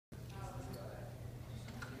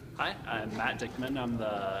Hi, I'm Matt Dickman. I'm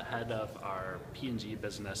the head of our P&G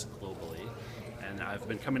business globally, and I've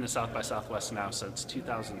been coming to South by Southwest now since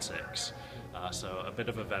 2006, so a bit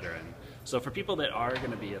of a veteran. So for people that are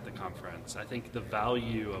going to be at the conference, I think the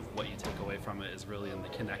value of what you take away from it is really in the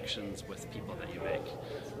connections with people that you make.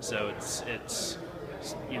 So it's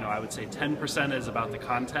I would say 10% is about the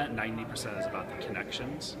content, 90% is about the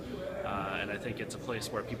connections. And I think it's a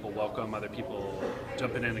place where people welcome other people,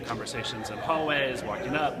 jumping into conversations in hallways,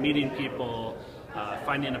 walking up, meeting people,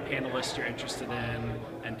 finding a panelist you're interested in,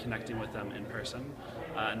 and connecting with them in person,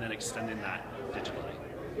 and then extending that digitally.